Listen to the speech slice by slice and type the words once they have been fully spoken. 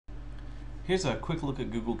Here's a quick look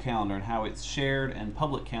at Google Calendar and how its shared and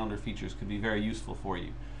public calendar features could be very useful for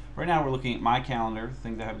you. Right now we're looking at my calendar,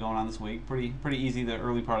 things I have going on this week. Pretty easy the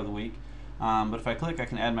early part of the week. But if I click, I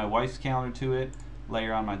can add my wife's calendar to it,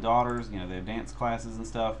 layer on my daughters, they have dance classes and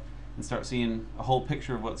stuff, and start seeing a whole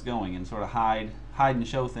picture of what's going and sort of hide and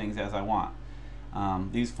show things as I want.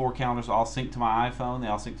 These four calendars all sync to my iPhone. They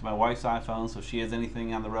all sync to my wife's iPhone, so if she has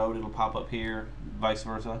anything on the road, it'll pop up here, vice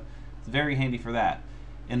versa. It's very handy for that.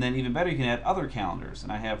 And then even better, you can add other calendars.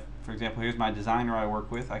 And I have, for example, here's my designer I work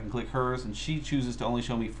with. I can click hers, and she chooses to only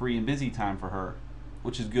show me free and busy time for her,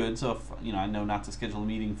 which is good. So if I know not to schedule a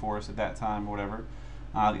meeting for us at that time or whatever.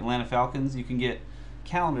 The Atlanta Falcons, you can get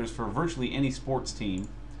calendars for virtually any sports team.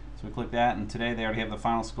 So we click that, and today they already have the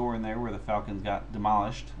final score in there where the Falcons got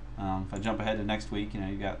demolished. If I jump ahead to next week,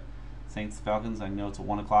 you got Saints Falcons. I know it's at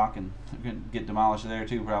 1 o'clock, and they're going to get demolished there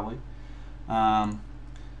too probably.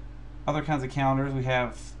 Other kinds of calendars, I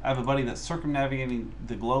have a buddy that's circumnavigating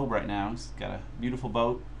the globe right now. He's got a beautiful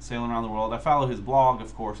boat sailing around the world. I follow his blog,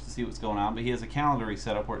 of course, to see what's going on, but he has a calendar he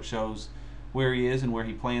set up where it shows where he is and where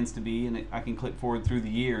he plans to be, and I can click forward through the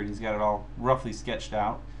year, and he's got it all roughly sketched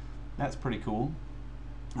out. That's pretty cool.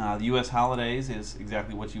 The U.S. holidays is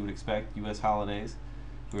exactly what you would expect, U.S. holidays.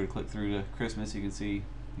 If we were to click through to Christmas, you can see,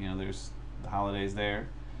 there's the holidays there.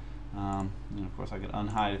 And of course, I could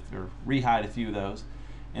unhide or rehide a few of those.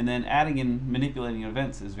 And then adding and manipulating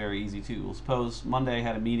events is very easy too. Well, suppose Monday I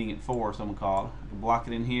had a meeting at 4, someone called. I can block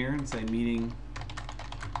it in here and say meeting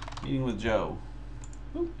with Joe.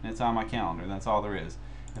 And it's on my calendar, and that's all there is.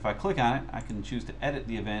 If I click on it, I can choose to edit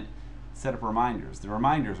the event, set up reminders. The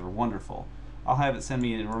reminders are wonderful. I'll have it send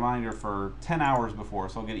me a reminder for 10 hours before,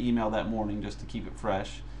 so I'll get an email that morning just to keep it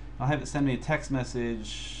fresh. I'll have it send me a text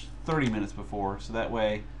message 30 minutes before, so that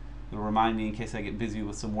way it'll remind me in case I get busy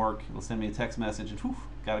with some work. It'll send me a text message and whew,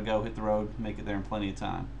 gotta go, hit the road, make it there in plenty of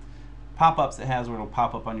time. Pop-ups it has where it'll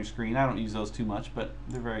pop up on your screen. I don't use those too much, but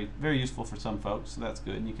they're very, very useful for some folks, so that's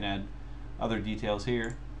good. And you can add other details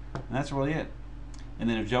here. And that's really it. And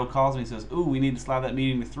then if Joe calls me and says, ooh, we need to slide that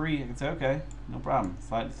meeting to 3, I can say, okay, no problem.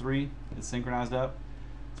 Slide to 3, it's synchronized up.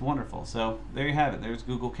 It's wonderful. So there you have it. There's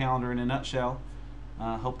Google Calendar in a nutshell.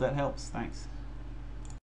 Hope that helps. Thanks.